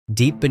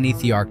Deep beneath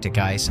the Arctic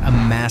ice, a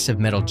massive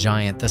metal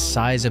giant the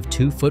size of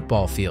 2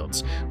 football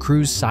fields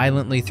cruised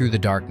silently through the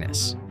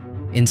darkness.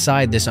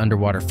 Inside this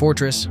underwater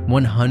fortress,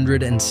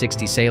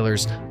 160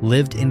 sailors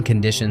lived in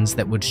conditions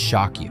that would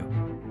shock you,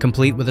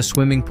 complete with a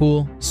swimming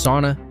pool,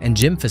 sauna, and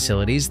gym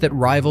facilities that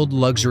rivaled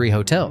luxury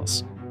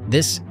hotels.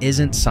 This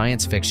isn't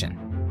science fiction.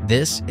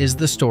 This is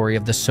the story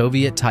of the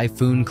Soviet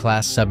Typhoon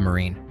Class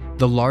submarine,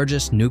 the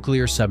largest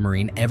nuclear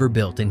submarine ever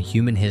built in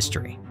human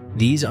history.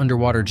 These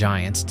underwater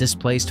giants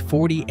displaced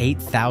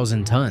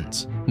 48,000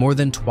 tons, more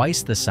than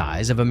twice the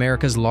size of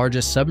America's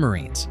largest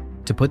submarines.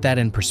 To put that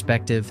in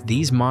perspective,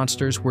 these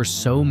monsters were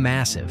so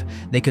massive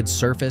they could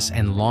surface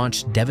and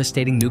launch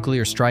devastating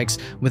nuclear strikes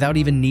without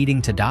even needing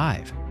to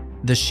dive.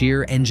 The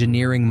sheer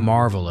engineering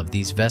marvel of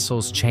these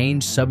vessels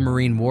changed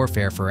submarine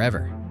warfare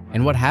forever,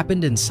 and what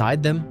happened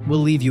inside them will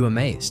leave you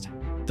amazed.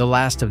 The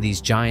last of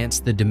these giants,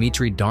 the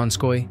Dmitry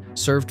Donskoy,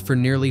 served for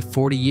nearly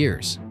 40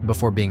 years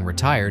before being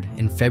retired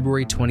in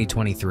February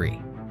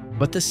 2023.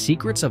 But the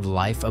secrets of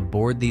life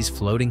aboard these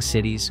floating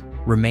cities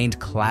remained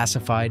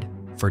classified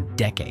for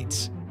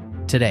decades.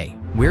 Today,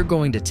 we're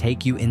going to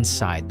take you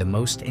inside the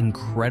most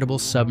incredible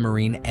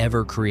submarine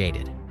ever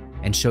created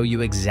and show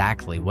you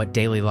exactly what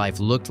daily life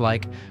looked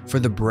like for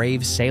the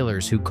brave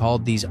sailors who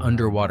called these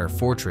underwater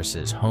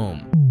fortresses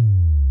home.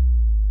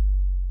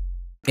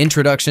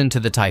 Introduction to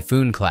the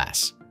Typhoon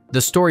Class.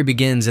 The story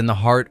begins in the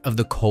heart of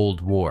the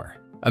Cold War.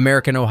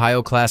 American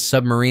Ohio-class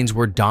submarines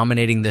were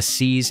dominating the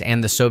seas,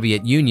 and the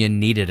Soviet Union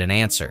needed an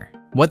answer.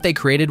 What they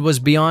created was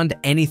beyond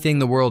anything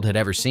the world had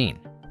ever seen.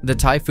 The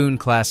Typhoon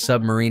Class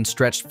submarine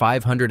stretched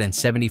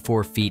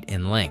 574 feet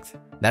in length.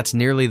 That's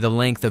nearly the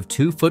length of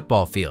 2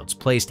 football fields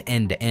placed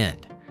end to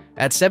end.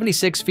 At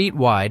 76 feet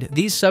wide,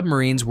 these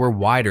submarines were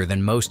wider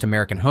than most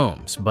American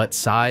homes, but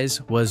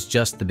size was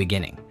just the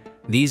beginning.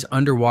 These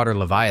underwater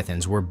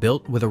leviathans were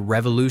built with a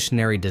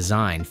revolutionary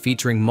design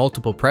featuring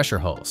multiple pressure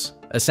hulls,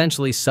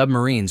 essentially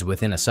submarines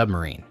within a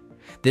submarine.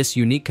 This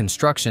unique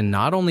construction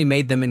not only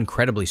made them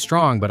incredibly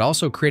strong, but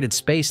also created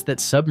space that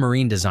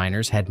submarine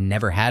designers had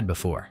never had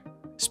before.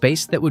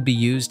 Space that would be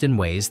used in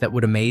ways that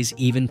would amaze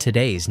even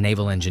today's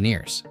naval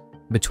engineers.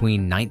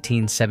 Between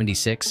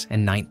 1976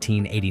 and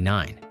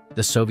 1989,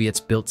 the Soviets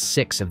built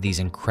 6 of these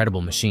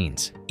incredible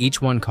machines.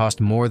 Each one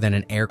cost more than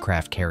an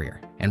aircraft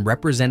carrier and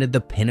represented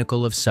the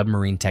pinnacle of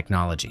submarine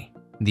technology.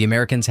 The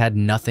Americans had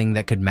nothing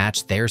that could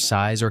match their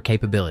size or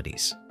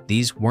capabilities.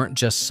 These weren't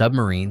just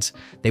submarines,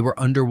 they were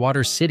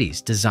underwater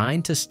cities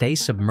designed to stay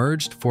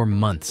submerged for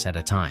months at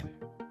a time.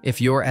 If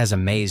you're as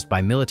amazed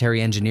by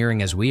military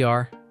engineering as we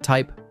are,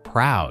 type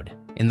 "proud"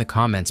 in the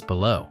comments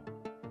below.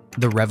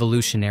 The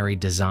revolutionary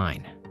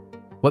design.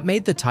 What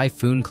made the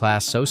Typhoon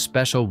Class so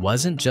special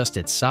wasn't just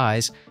its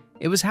size,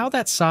 it was how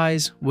that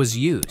size was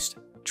used.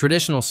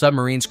 Traditional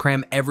submarines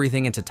cram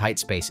everything into tight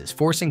spaces,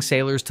 forcing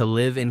sailors to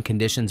live in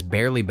conditions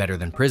barely better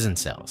than prison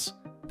cells.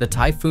 The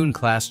Typhoon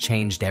Class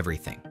changed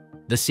everything.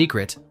 The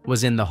secret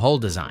was in the hull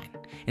design.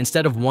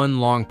 Instead of one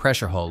long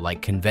pressure hull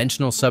like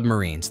conventional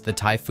submarines, the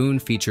Typhoon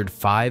featured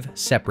 5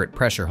 separate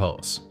pressure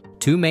hulls.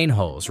 2 main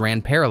hulls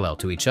ran parallel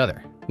to each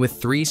other, with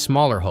 3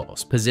 smaller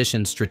hulls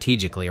positioned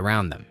strategically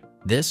around them.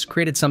 This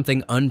created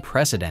something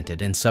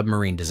unprecedented in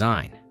submarine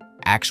design: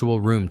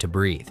 actual room to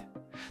breathe.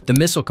 The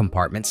missile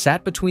compartment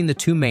sat between the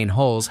 2 main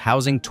hulls,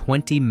 housing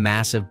 20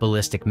 massive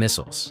ballistic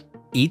missiles.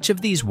 Each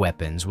of these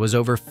weapons was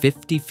over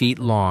 50 feet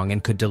long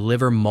and could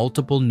deliver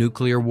multiple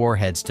nuclear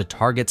warheads to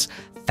targets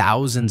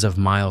thousands of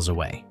miles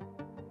away.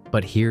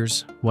 But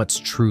here's what's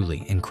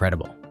truly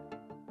incredible.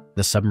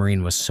 The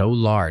submarine was so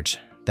large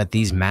that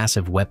these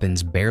massive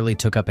weapons barely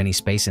took up any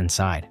space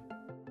inside.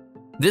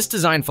 This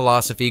design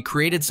philosophy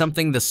created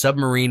something the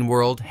submarine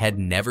world had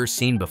never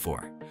seen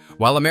before.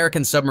 While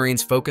American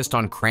submarines focused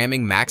on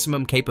cramming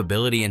maximum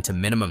capability into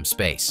minimum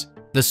space,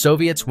 the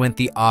Soviets went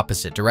the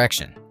opposite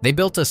direction. They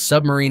built a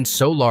submarine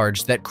so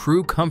large that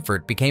crew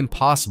comfort became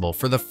possible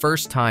for the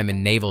first time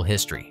in naval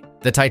history.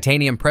 The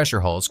titanium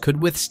pressure hulls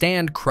could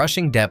withstand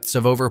crushing depths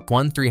of over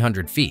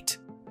 1,300 feet.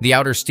 The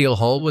outer steel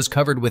hull was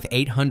covered with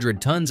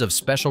 800 tons of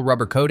special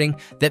rubber coating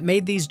that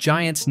made these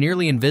giants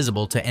nearly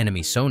invisible to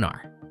enemy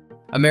sonar.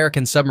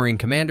 American submarine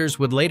commanders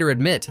would later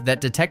admit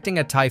that detecting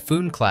a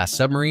Typhoon-class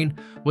submarine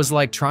was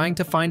like trying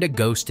to find a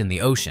ghost in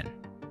the ocean.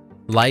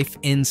 Life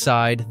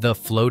inside the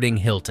floating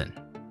Hilton.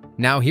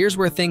 Now here's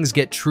where things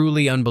get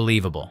truly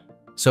unbelievable.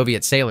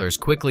 Soviet sailors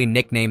quickly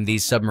nicknamed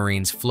these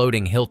submarines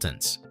floating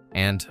Hiltons,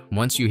 and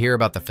once you hear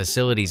about the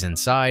facilities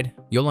inside,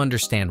 you'll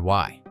understand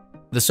why.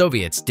 The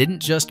Soviets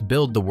didn't just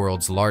build the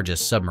world's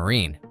largest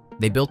submarine,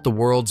 they built the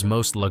world's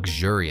most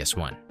luxurious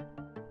one.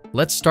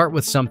 Let's start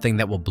with something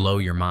that will blow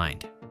your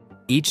mind.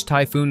 Each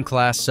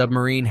Typhoon-class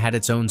submarine had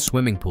its own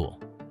swimming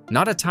pool.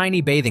 Not a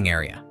tiny bathing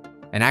area,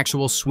 an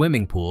actual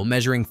swimming pool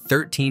measuring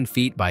 13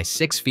 feet by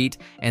 6 feet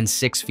and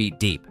 6 feet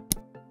deep.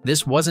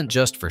 This wasn't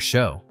just for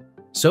show.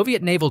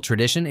 Soviet naval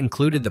tradition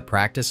included the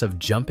practice of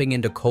jumping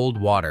into cold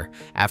water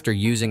after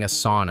using a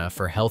sauna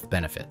for health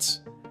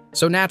benefits.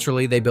 So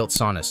naturally, they built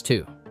saunas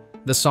too.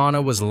 The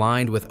sauna was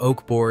lined with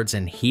oak boards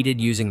and heated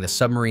using the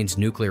submarine's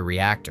nuclear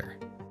reactor.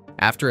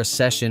 After a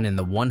session in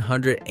the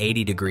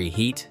 180-degree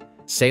heat,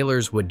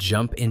 sailors would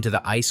jump into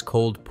the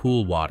ice-cold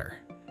pool water.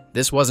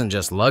 This wasn't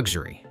just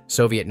luxury.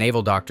 Soviet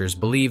naval doctors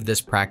believed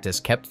this practice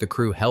kept the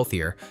crew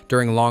healthier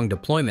during long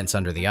deployments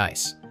under the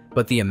ice.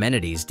 But the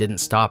amenities didn't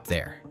stop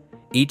there.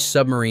 Each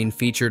submarine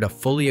featured a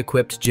fully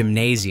equipped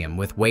gymnasium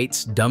with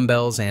weights,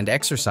 dumbbells, and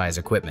exercise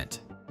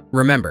equipment.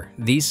 Remember,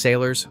 these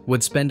sailors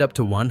would spend up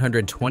to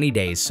 120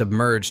 days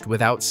submerged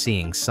without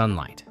seeing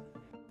sunlight.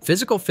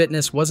 Physical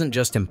fitness wasn't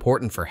just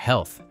important for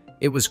health,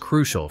 it was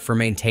crucial for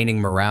maintaining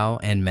morale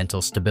and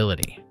mental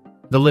stability.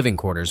 The living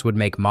quarters would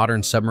make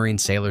modern submarine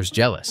sailors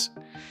jealous.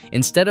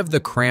 Instead of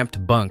the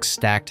cramped bunks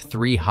stacked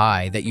 3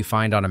 high that you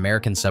find on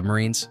American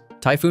submarines,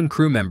 Typhoon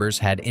crew members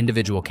had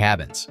individual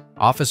cabins.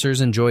 Officers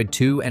enjoyed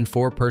 2- and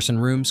 4-person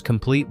rooms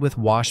complete with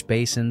wash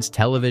basins,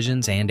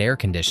 televisions, and air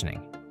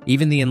conditioning.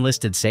 Even the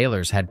enlisted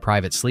sailors had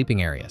private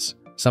sleeping areas,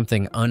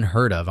 something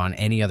unheard of on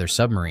any other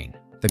submarine.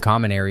 The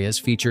common areas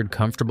featured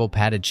comfortable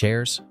padded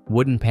chairs,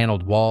 wooden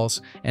paneled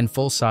walls, and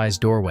full-size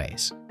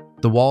doorways.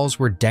 The walls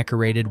were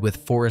decorated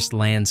with forest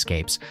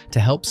landscapes to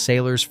help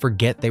sailors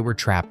forget they were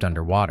trapped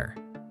underwater.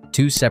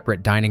 2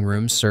 separate dining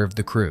rooms served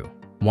the crew,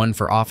 one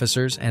for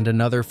officers and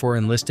another for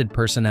enlisted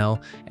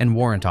personnel and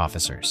warrant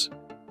officers.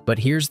 But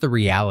here's the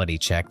reality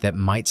check that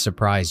might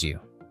surprise you.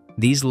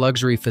 These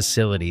luxury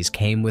facilities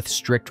came with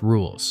strict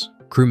rules.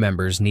 Crew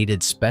members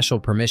needed special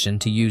permission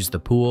to use the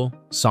pool,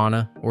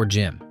 sauna, or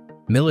gym.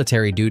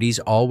 Military duties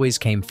always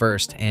came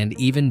first, and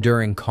even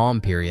during calm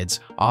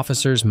periods,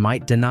 officers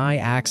might deny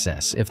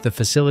access if the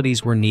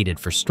facilities were needed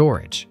for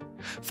storage.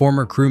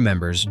 Former crew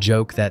members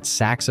joke that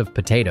sacks of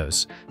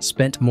potatoes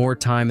spent more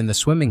time in the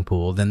swimming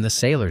pool than the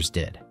sailors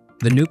did.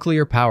 The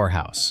Nuclear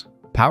Powerhouse.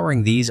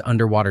 Powering these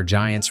underwater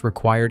giants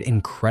required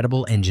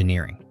incredible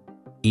engineering.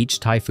 Each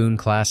Typhoon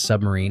Class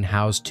submarine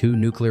housed 2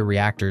 nuclear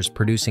reactors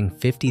producing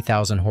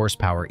 50,000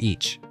 horsepower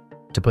each.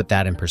 To put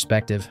that in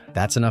perspective,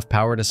 that's enough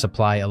power to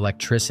supply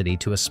electricity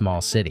to a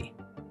small city.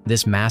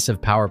 This massive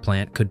power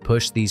plant could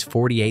push these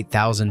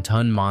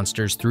 48,000-ton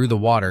monsters through the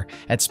water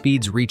at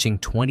speeds reaching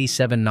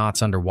 27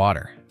 knots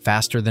underwater,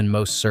 faster than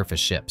most surface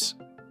ships.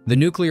 The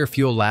nuclear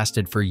fuel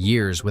lasted for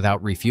years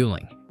without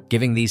refueling,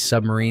 giving these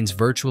submarines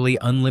virtually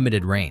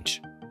unlimited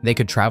range. They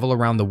could travel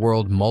around the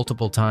world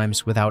multiple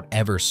times without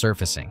ever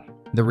surfacing.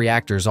 The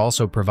reactors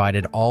also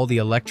provided all the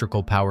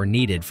electrical power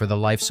needed for the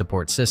life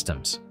support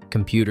systems,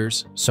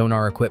 computers,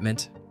 sonar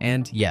equipment,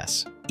 and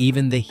yes,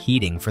 even the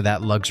heating for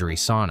that luxury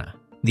sauna.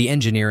 The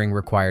engineering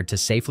required to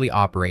safely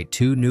operate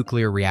 2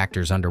 nuclear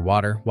reactors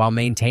underwater while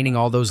maintaining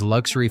all those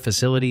luxury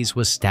facilities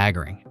was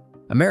staggering.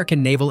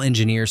 American naval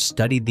engineers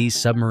studied these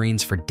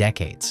submarines for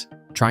decades,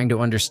 trying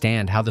to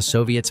understand how the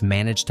Soviets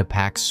managed to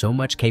pack so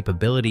much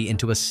capability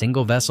into a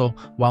single vessel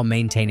while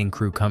maintaining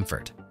crew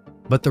comfort.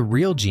 But the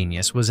real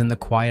genius was in the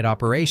quiet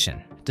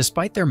operation.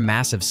 Despite their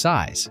massive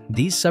size,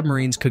 these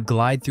submarines could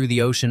glide through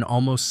the ocean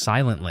almost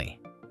silently.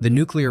 The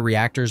nuclear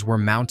reactors were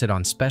mounted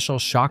on special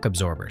shock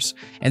absorbers,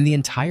 and the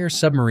entire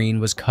submarine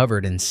was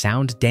covered in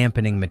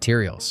sound-dampening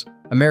materials.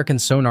 American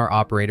sonar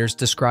operators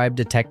described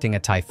detecting a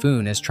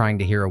typhoon as trying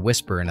to hear a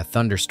whisper in a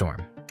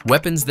thunderstorm.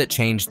 Weapons that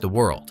changed the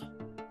world.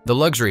 The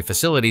luxury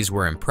facilities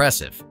were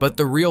impressive, but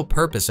the real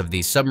purpose of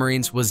these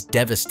submarines was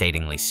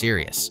devastatingly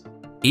serious.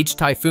 Each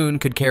Typhoon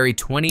could carry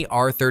 20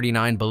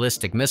 R-39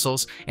 ballistic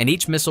missiles, and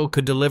each missile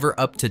could deliver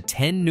up to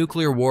 10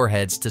 nuclear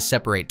warheads to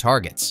separate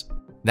targets.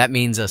 That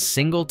means a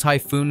single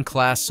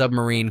Typhoon-class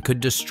submarine could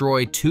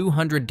destroy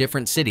 200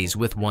 different cities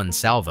with one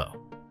salvo.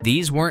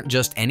 These weren't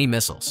just any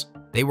missiles.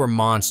 They were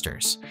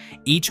monsters.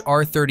 Each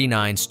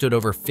R-39 stood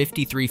over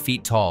 53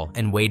 feet tall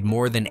and weighed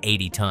more than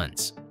 80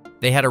 tons.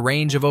 They had a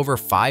range of over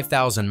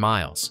 5,000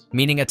 miles,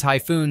 meaning a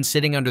Typhoon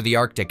sitting under the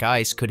Arctic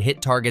ice could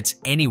hit targets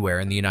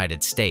anywhere in the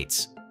United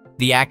States.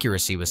 The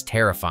accuracy was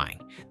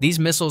terrifying. These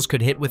missiles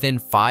could hit within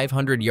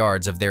 500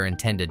 yards of their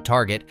intended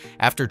target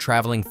after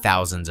traveling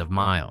thousands of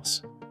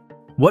miles.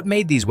 What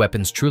made these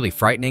weapons truly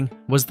frightening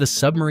was the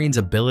submarine's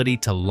ability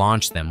to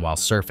launch them while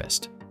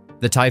surfaced.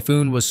 The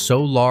Typhoon was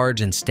so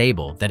large and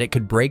stable that it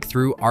could break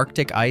through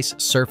Arctic ice,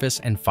 surface,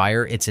 and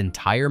fire its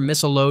entire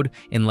missile load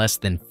in less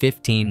than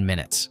 15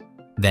 minutes.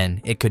 Then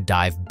it could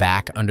dive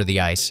back under the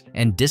ice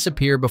and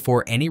disappear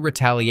before any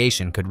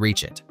retaliation could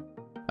reach it.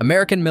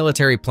 American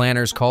military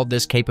planners called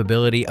this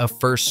capability a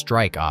first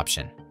strike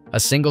option. A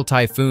single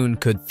Typhoon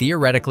could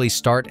theoretically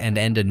start and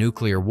end a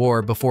nuclear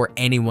war before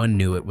anyone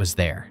knew it was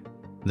there.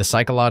 The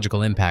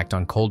psychological impact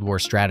on Cold War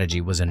strategy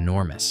was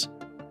enormous.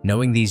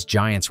 Knowing these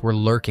giants were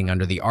lurking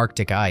under the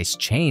Arctic ice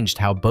changed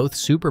how both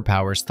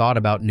superpowers thought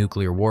about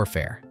nuclear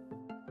warfare.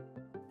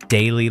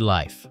 Daily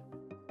life.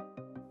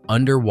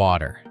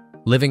 Underwater.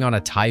 Living on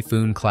a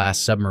Typhoon-class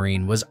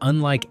submarine was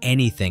unlike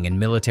anything in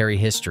military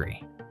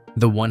history.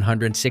 The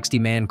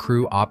 160-man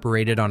crew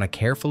operated on a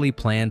carefully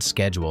planned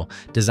schedule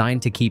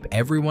designed to keep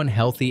everyone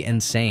healthy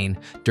and sane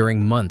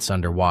during months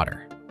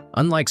underwater.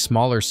 Unlike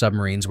smaller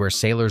submarines where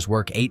sailors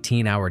work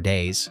 18-hour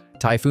days,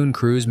 Typhoon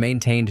crews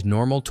maintained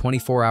normal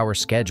 24-hour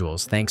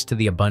schedules thanks to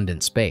the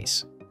abundant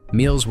space.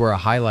 Meals were a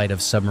highlight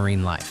of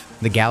submarine life.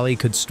 The galley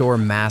could store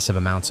massive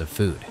amounts of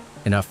food.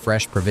 enough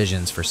fresh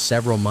provisions for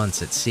several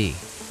months at sea.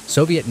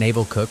 Soviet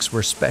naval cooks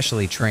were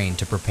specially trained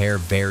to prepare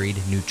varied,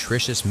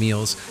 nutritious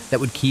meals that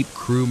would keep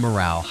crew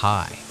morale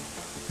high.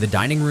 The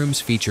dining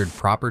rooms featured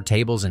proper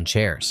tables and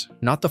chairs,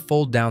 not the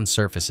fold-down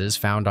surfaces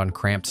found on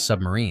cramped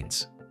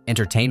submarines.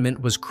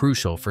 Entertainment was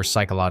crucial for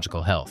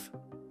psychological health.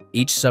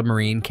 Each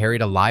submarine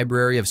carried a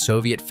library of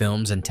Soviet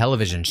films and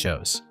television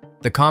shows.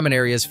 The common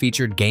areas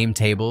featured game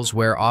tables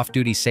where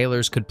off-duty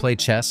sailors could play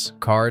chess,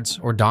 cards,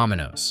 or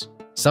dominoes.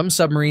 Some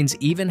submarines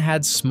even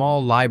had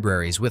small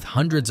libraries with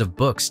hundreds of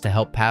books to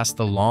help pass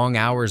the long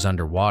hours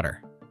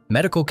underwater.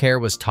 Medical care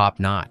was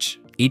top-notch.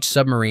 Each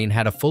submarine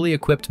had a fully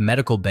equipped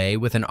medical bay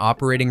with an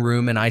operating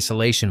room and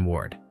isolation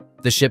ward.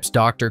 The ship's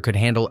doctor could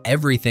handle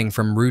everything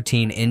from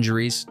routine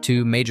injuries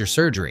to major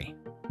surgery.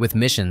 With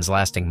missions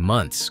lasting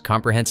months,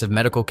 comprehensive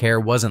medical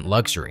care wasn't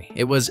luxury,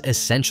 it was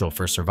essential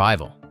for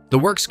survival. The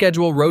work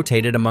schedule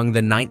rotated among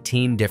the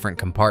 19 different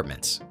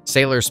compartments.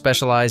 Sailors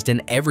specialized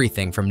in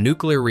everything from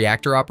nuclear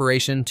reactor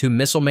operation to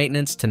missile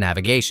maintenance to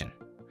navigation.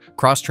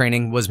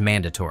 Cross-training was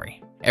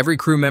mandatory. Every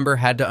crew member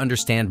had to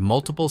understand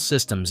multiple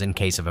systems in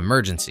case of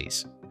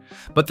emergencies.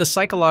 But the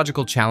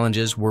psychological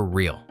challenges were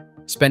real.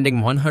 Spending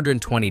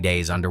 120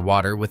 days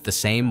underwater with the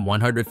same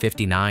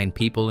 159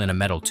 people in a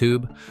metal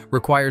tube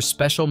requires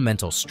special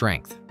mental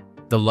strength.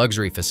 The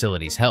luxury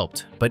facilities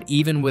helped, but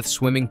even with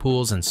swimming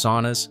pools and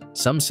saunas,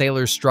 some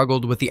sailors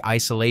struggled with the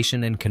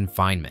isolation and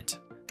confinement.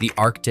 The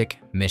Arctic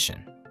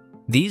mission.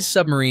 These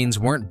submarines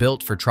weren't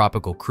built for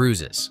tropical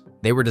cruises.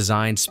 They were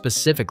designed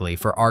specifically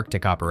for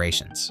Arctic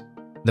operations.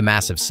 The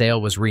massive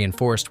sail was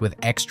reinforced with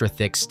extra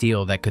thick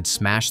steel that could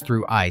smash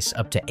through ice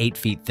up to 8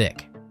 feet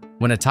thick.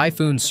 When a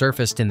typhoon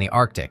surfaced in the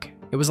Arctic,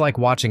 it was like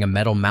watching a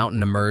metal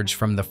mountain emerge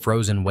from the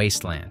frozen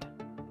wasteland.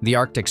 The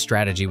Arctic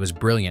strategy was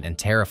brilliant and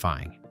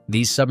terrifying.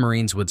 These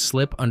submarines would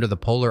slip under the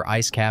polar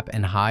ice cap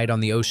and hide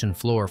on the ocean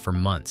floor for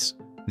months.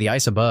 The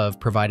ice above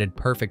provided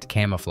perfect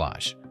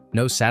camouflage.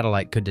 No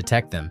satellite could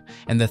detect them,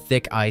 and the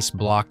thick ice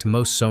blocked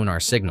most sonar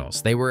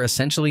signals. They were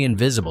essentially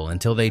invisible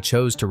until they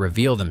chose to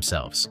reveal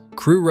themselves.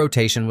 Crew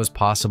rotation was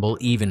possible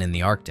even in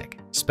the Arctic.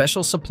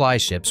 Special supply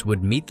ships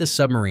would meet the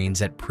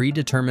submarines at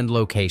predetermined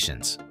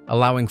locations,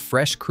 allowing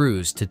fresh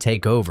crews to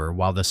take over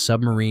while the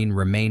submarine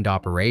remained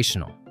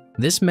operational.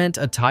 This meant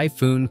a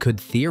Typhoon could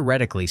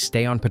theoretically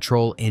stay on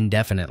patrol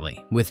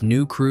indefinitely, with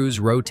new crews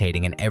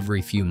rotating in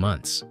every few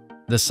months.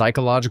 The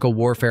psychological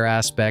warfare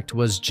aspect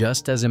was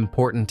just as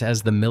important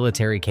as the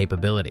military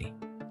capability.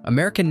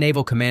 American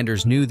naval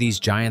commanders knew these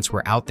giants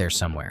were out there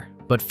somewhere,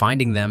 but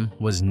finding them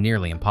was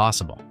nearly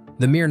impossible.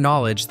 The mere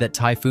knowledge that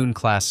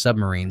Typhoon-class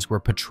submarines were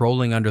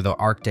patrolling under the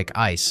Arctic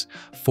ice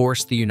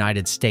forced the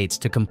United States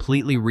to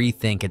completely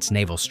rethink its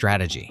naval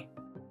strategy.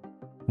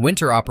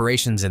 Winter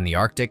operations in the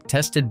Arctic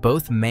tested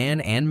both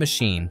man and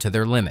machine to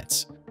their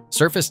limits.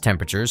 Surface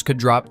temperatures could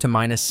drop to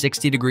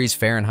 -60 degrees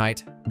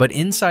Fahrenheit, but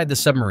inside the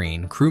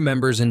submarine, crew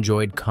members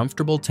enjoyed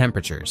comfortable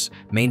temperatures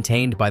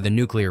maintained by the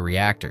nuclear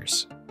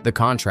reactors. The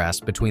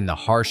contrast between the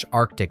harsh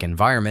Arctic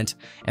environment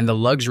and the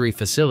luxury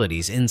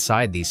facilities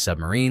inside these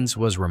submarines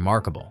was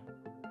remarkable.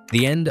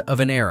 The end of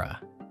an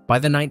era. By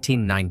the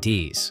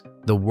 1990s,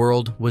 the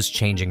world was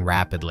changing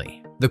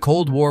rapidly. The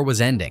Cold War was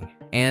ending,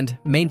 and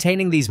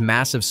maintaining these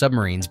massive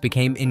submarines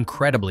became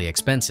incredibly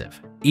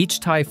expensive.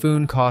 Each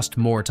Typhoon cost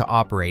more to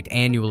operate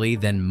annually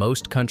than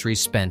most countries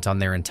spent on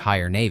their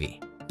entire navy.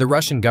 The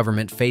Russian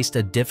government faced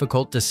a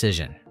difficult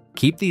decision: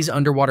 keep these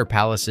underwater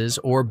palaces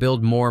or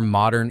build more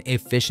modern,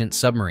 efficient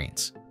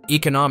submarines.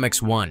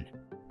 Economics won.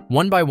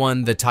 One by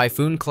one, the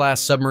Typhoon-class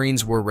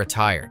submarines were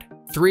retired.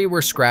 3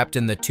 were scrapped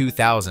in the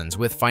 2000s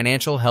with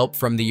financial help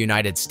from the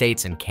United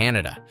States and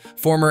Canada,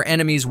 former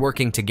enemies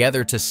working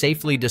together to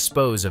safely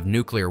dispose of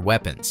nuclear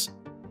weapons.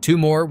 2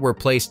 more were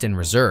placed in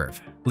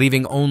reserve,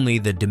 leaving only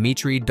the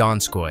Dmitry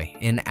Donskoy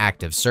in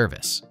active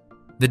service.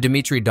 The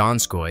Dmitry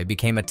Donskoy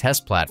became a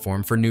test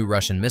platform for new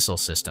Russian missile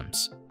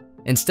systems.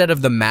 Instead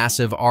of the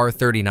massive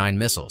R-39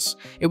 missiles,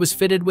 it was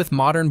fitted with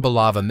modern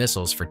Bulava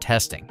missiles for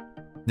testing.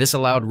 This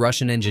allowed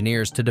Russian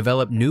engineers to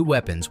develop new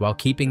weapons while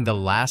keeping the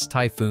last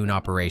Typhoon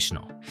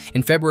operational.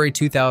 In February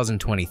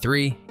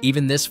 2023,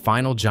 even this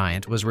final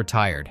giant was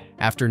retired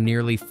after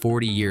nearly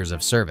 40 years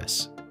of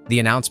service. The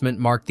announcement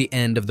marked the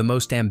end of the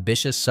most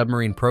ambitious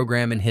submarine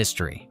program in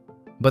history.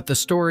 But the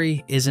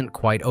story isn't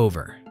quite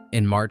over.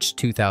 In March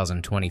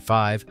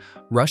 2025,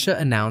 Russia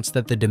announced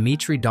that the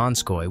Dmitry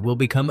Donskoy will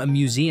become a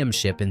museum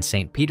ship in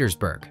St.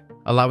 Petersburg,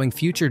 allowing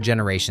future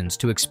generations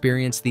to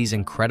experience these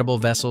incredible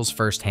vessels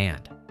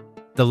firsthand.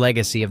 The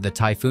legacy of the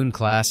Typhoon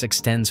class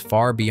extends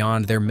far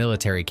beyond their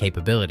military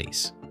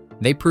capabilities.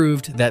 They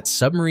proved that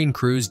submarine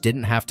crews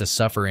didn't have to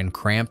suffer in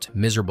cramped,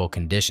 miserable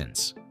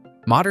conditions.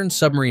 Modern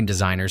submarine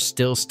designers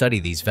still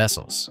study these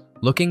vessels,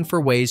 looking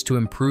for ways to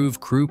improve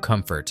crew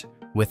comfort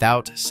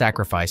without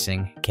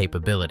sacrificing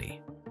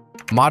capability.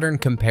 Modern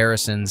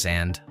comparisons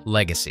and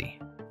legacy.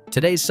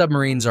 Today's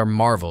submarines are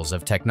marvels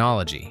of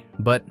technology,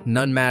 but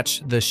none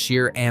match the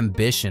sheer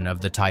ambition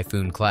of the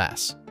Typhoon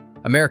class.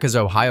 America's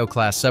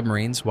Ohio-class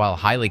submarines, while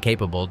highly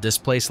capable,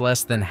 displace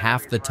less than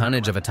half the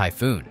tonnage of a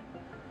Typhoon.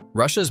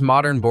 Russia's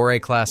modern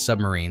Bore-class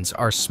submarines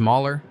are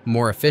smaller,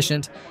 more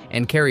efficient,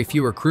 and carry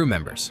fewer crew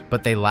members,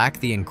 but they lack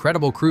the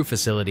incredible crew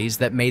facilities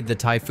that made the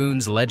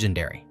Typhoons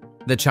legendary.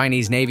 The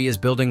Chinese Navy is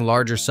building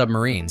larger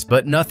submarines,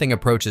 but nothing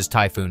approaches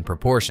Typhoon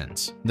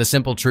proportions. The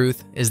simple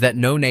truth is that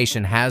no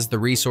nation has the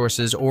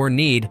resources or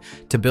need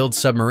to build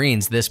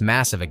submarines this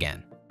massive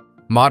again.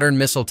 Modern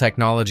missile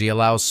technology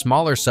allows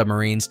smaller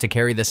submarines to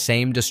carry the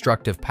same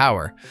destructive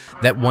power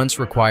that once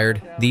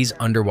required these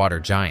underwater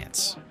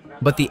giants.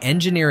 But the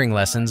engineering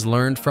lessons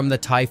learned from the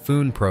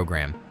Typhoon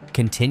program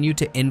continue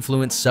to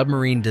influence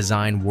submarine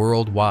design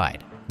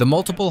worldwide. The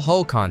multiple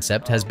hull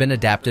concept has been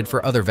adapted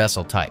for other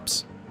vessel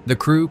types. The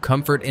crew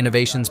comfort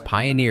innovations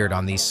pioneered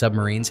on these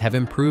submarines have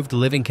improved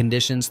living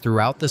conditions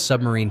throughout the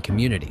submarine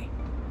community.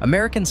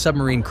 American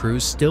submarine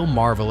crews still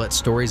marvel at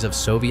stories of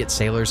Soviet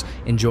sailors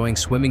enjoying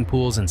swimming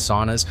pools and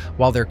saunas,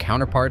 while their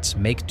counterparts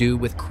make do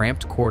with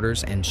cramped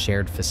quarters and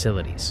shared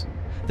facilities.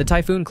 The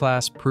Typhoon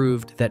class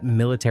proved that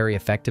military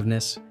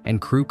effectiveness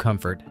and crew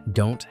comfort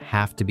don't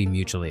have to be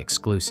mutually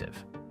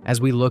exclusive.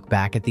 As we look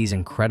back at these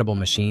incredible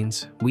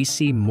machines, we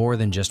see more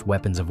than just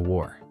weapons of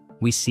war.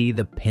 We see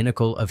the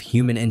pinnacle of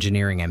human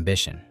engineering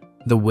ambition,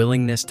 the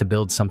willingness to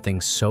build something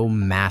so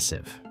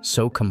massive,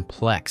 so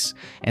complex,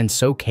 and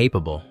so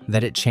capable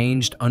that it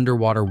changed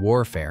underwater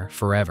warfare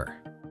forever.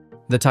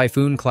 The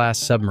Typhoon class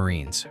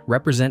submarines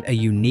represent a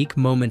unique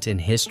moment in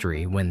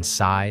history when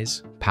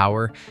size,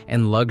 power,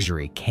 and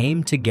luxury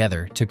came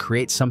together to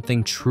create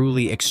something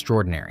truly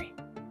extraordinary.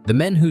 The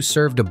men who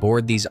served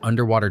aboard these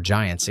underwater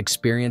giants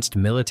experienced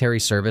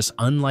military service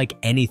unlike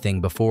anything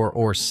before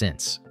or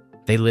since.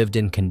 They lived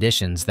in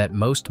conditions that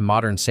most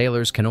modern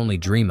sailors can only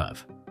dream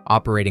of,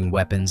 operating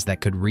weapons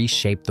that could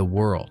reshape the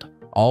world,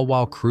 all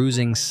while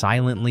cruising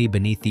silently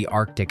beneath the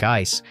Arctic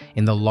ice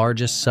in the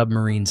largest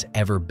submarines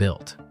ever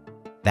built.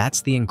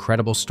 That's the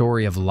incredible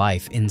story of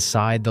life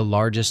inside the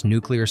largest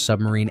nuclear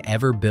submarine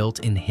ever built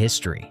in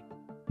history.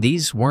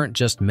 These weren't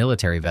just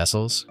military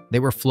vessels, they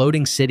were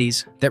floating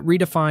cities that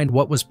redefined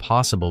what was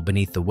possible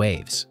beneath the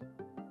waves.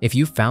 If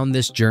you found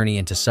this journey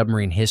into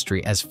submarine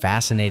history as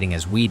fascinating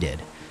as we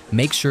did,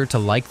 make sure to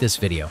like this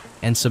video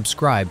and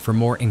subscribe for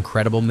more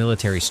incredible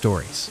military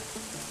stories.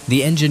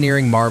 The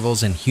engineering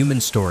marvels and human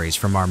stories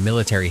from our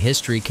military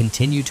history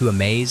continue to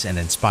amaze and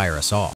inspire us all.